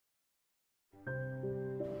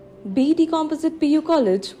BET Composite PU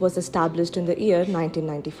College was established in the year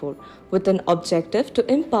 1994 with an objective to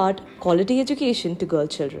impart quality education to girl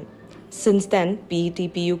children. Since then,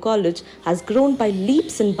 BET PU College has grown by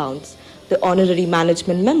leaps and bounds. The honorary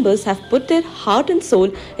management members have put their heart and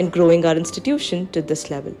soul in growing our institution to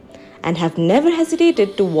this level and have never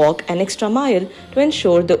hesitated to walk an extra mile to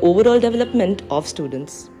ensure the overall development of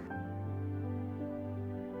students.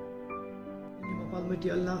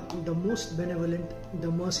 Almighty Allah, the most benevolent, the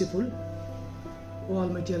merciful. O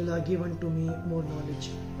Almighty Allah, give unto me more knowledge.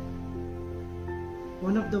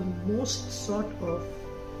 One of the most sought of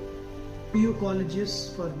PU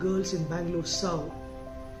colleges for girls in Bangalore South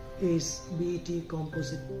is BET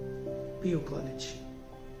Composite PU College,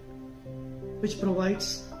 which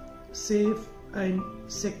provides safe and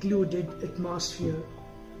secluded atmosphere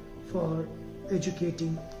for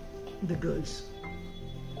educating the girls.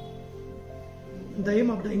 The aim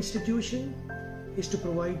of the institution is to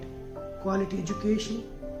provide quality education,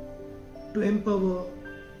 to empower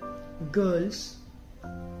girls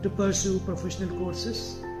to pursue professional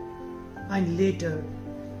courses and later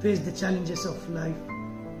face the challenges of life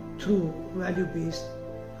through value-based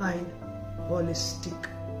and holistic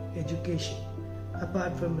education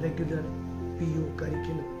apart from regular PU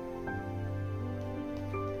curriculum.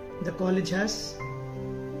 The college has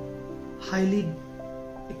highly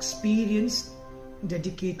experienced,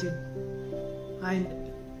 dedicated and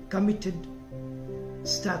committed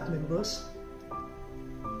staff members.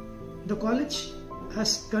 The college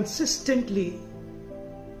has consistently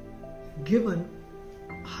given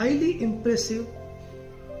highly impressive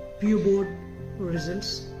PU board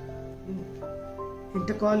results in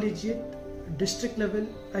intercollegiate, district level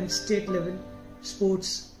and state level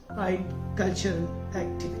sports and cultural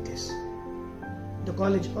activities. The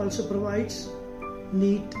college also provides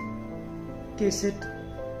NEET, KSET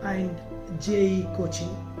and JEE coaching.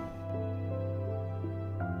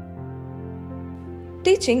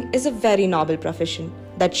 Teaching is a very noble profession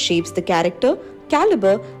that shapes the character,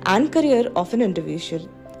 caliber and career of an individual.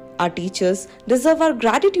 Our teachers deserve our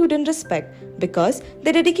gratitude and respect because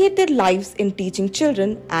they dedicate their lives in teaching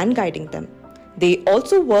children and guiding them. They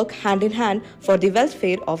also work hand in hand for the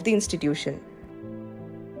welfare of the institution.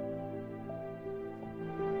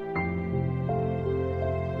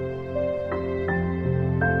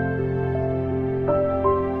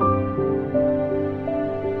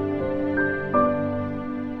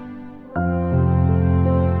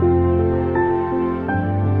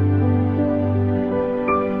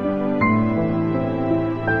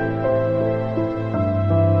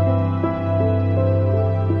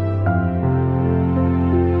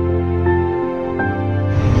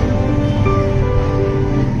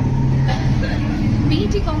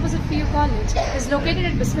 Composite PU College is located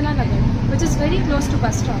at Bismillahnagar, which is very close to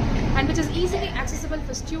bus stop and which is easily accessible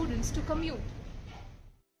for students to commute.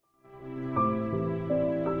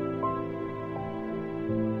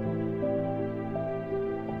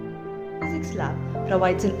 Physics lab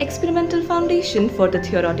provides an experimental foundation for the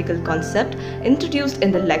theoretical concept introduced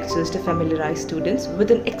in the lectures to familiarize students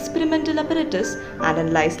with an experimental apparatus and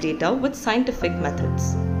analyze data with scientific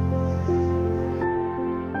methods.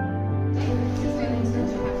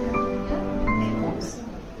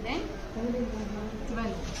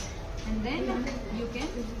 And then you can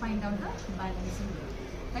find out the balancing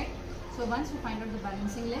length, right? So once you find out the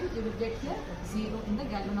balancing length, you will get here 0 in the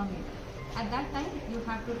galvanometer. At that time, you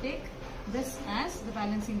have to take this as the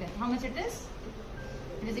balancing length. How much it is?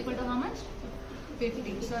 It is equal to how much?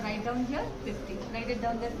 50. So write down here 50. Write it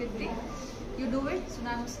down there 50. You do it. So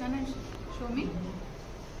now Muskan and show me.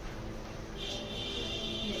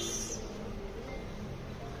 Yes.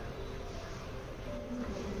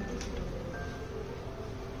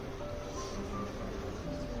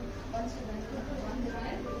 Once you done one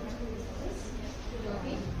trial, this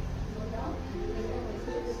jogging, go down,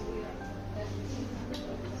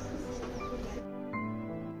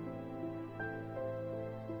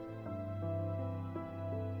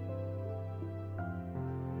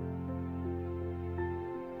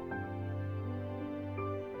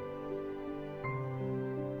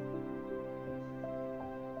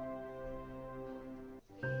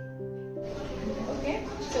 Okay,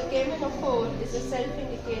 so K-4 is a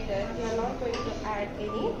self-indicator. You are not going to add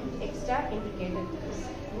any extra indicator to this.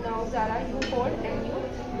 Now Zara, you hold and you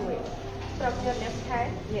do it. From your left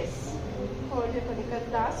hand, yes. Hold the conical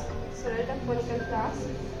flask. Swirl the conical flask.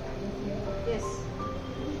 Yes.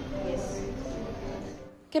 Yes.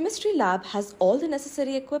 Chemistry lab has all the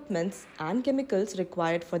necessary equipments and chemicals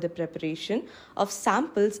required for the preparation of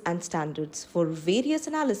samples and standards for various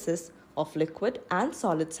analysis of liquid and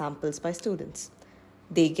solid samples by students.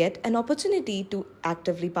 they get an opportunity to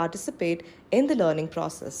actively participate in the learning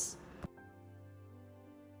process.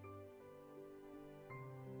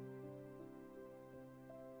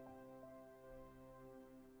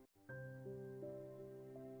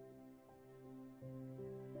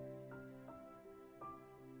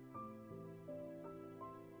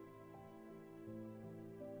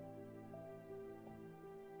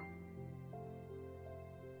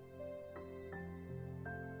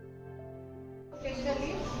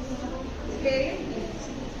 Especially play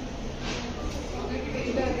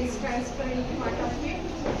this transparent part of it,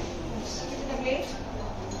 the plate.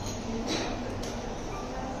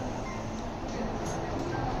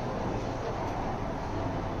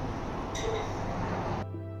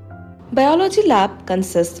 Biology lab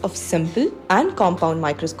consists of simple and compound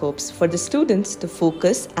microscopes for the students to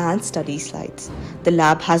focus and study slides. The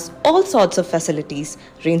lab has all sorts of facilities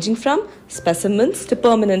ranging from specimens to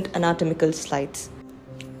permanent anatomical slides.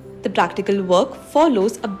 The practical work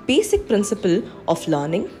follows a basic principle of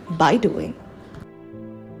learning by doing.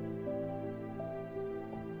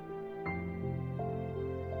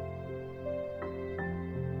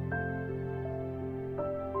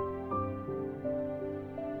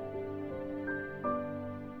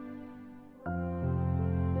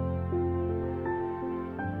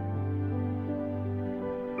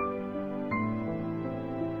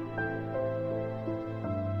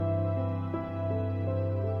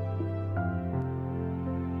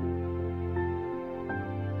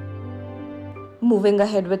 Moving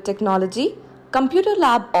ahead with technology, Computer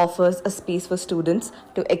Lab offers a space for students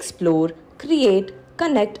to explore, create,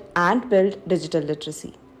 connect and build digital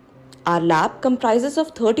literacy. Our lab comprises of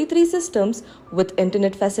 33 systems with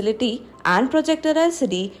internet facility and projector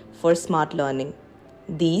LCD for smart learning.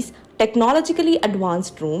 These technologically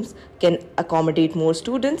advanced rooms can accommodate more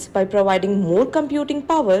students by providing more computing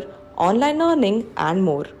power, online learning and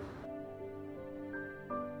more.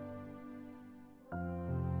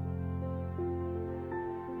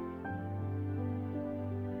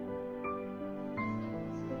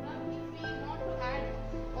 If we want to add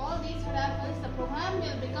all these variables, the program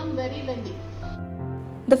will become very lengthy.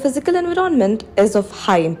 The physical environment is of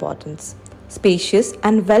high importance. Spacious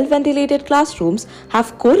and well-ventilated classrooms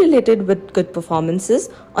have correlated with good performances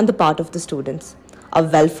on the part of the students. A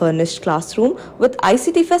well-furnished classroom with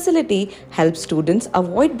ICT facility helps students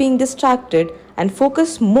avoid being distracted and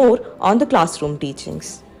focus more on the classroom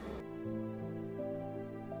teachings.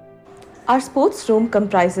 Our sports room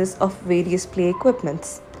comprises of various play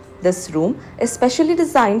equipments. This room is specially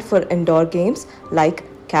designed for indoor games like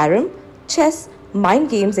carom, chess, mind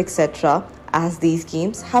games, etc., as these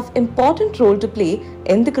games have important role to play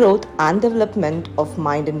in the growth and development of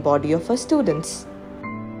mind and body of our students.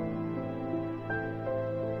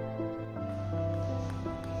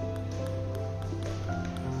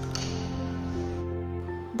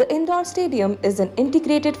 The indoor stadium is an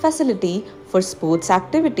integrated facility for sports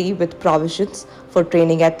activity with provisions for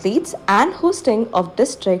training athletes and hosting of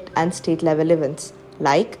district and state level events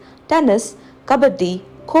like tennis, kabaddi,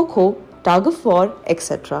 kho-kho, tug of war,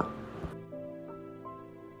 etc.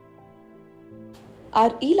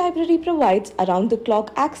 Our e-library provides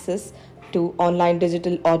around-the-clock access to online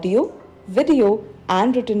digital audio, video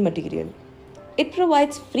and written material. It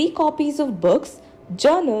provides free copies of books,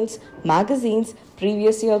 journals, magazines,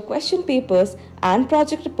 previous year question papers and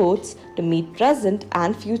project reports to meet present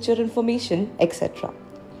and future information, etc.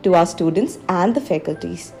 to our students and the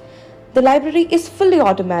faculties. The library is fully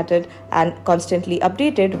automated and constantly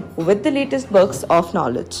updated with the latest books of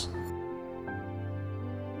knowledge.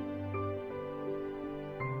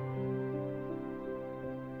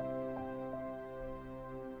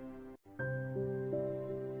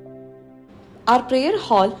 Our prayer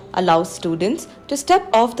hall allows students to step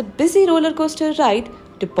off the busy roller coaster ride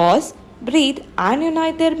to pause, breathe and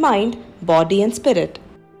unite their mind, body and spirit.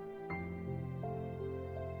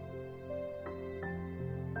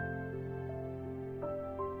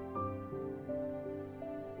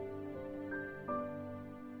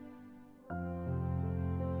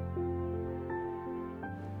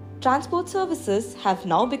 Transport services have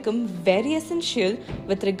now become very essential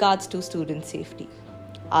with regards to student safety.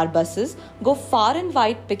 Our buses go far and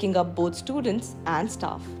wide picking up both students and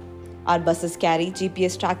staff. Our buses carry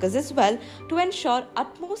GPS trackers as well to ensure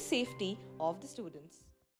utmost safety of the students.